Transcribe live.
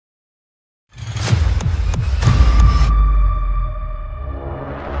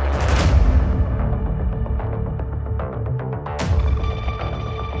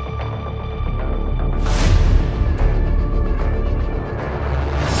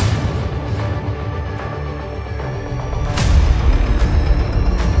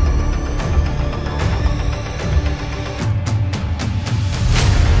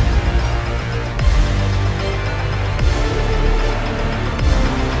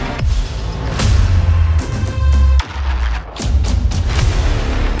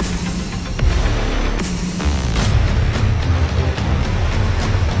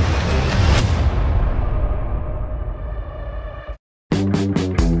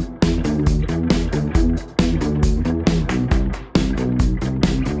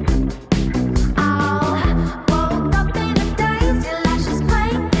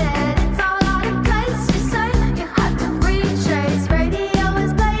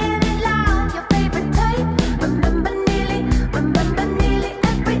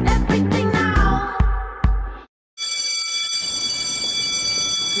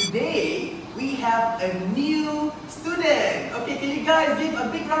guys, give a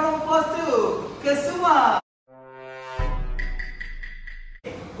big round of applause to KESUMA.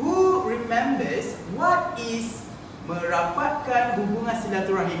 Who remembers what is merapatkan hubungan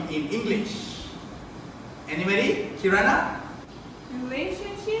silaturahim in English? Anybody? Kirana?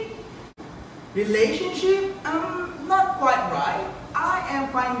 Relationship? Relationship? Not quite right. I am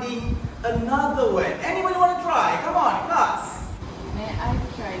finding another word. Anybody want to try? Come on, class. May I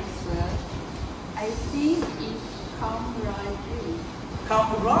try, sir? I think it's camaraderie.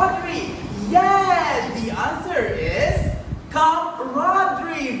 Camaraderie. Yes, the answer is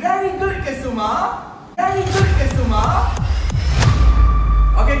camaraderie. Very good, KESUMA. Very good, KESUMA.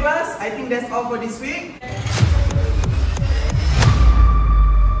 Okay, class. I think that's all for this week.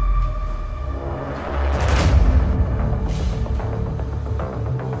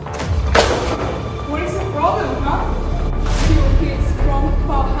 What is the problem, huh? You kids from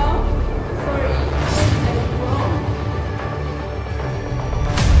Pahang? Sorry, I'm wrong.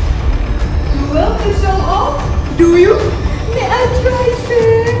 You will to show off? Do you? May I try,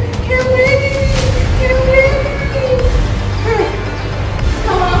 sir? Get ready! Get ready!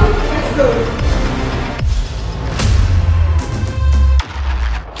 Come on, let's go.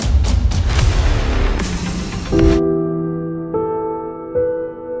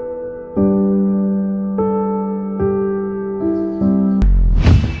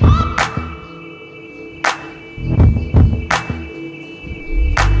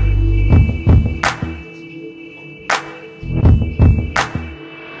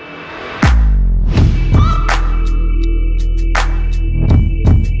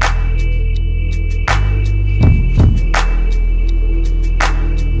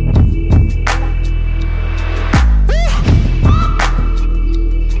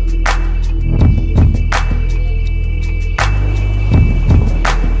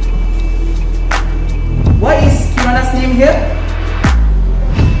 Here?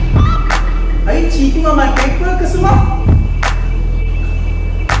 Are you cheating on my paper, KESUMA?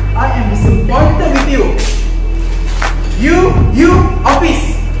 I am disappointed with you. You,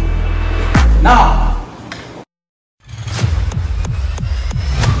 office. Now,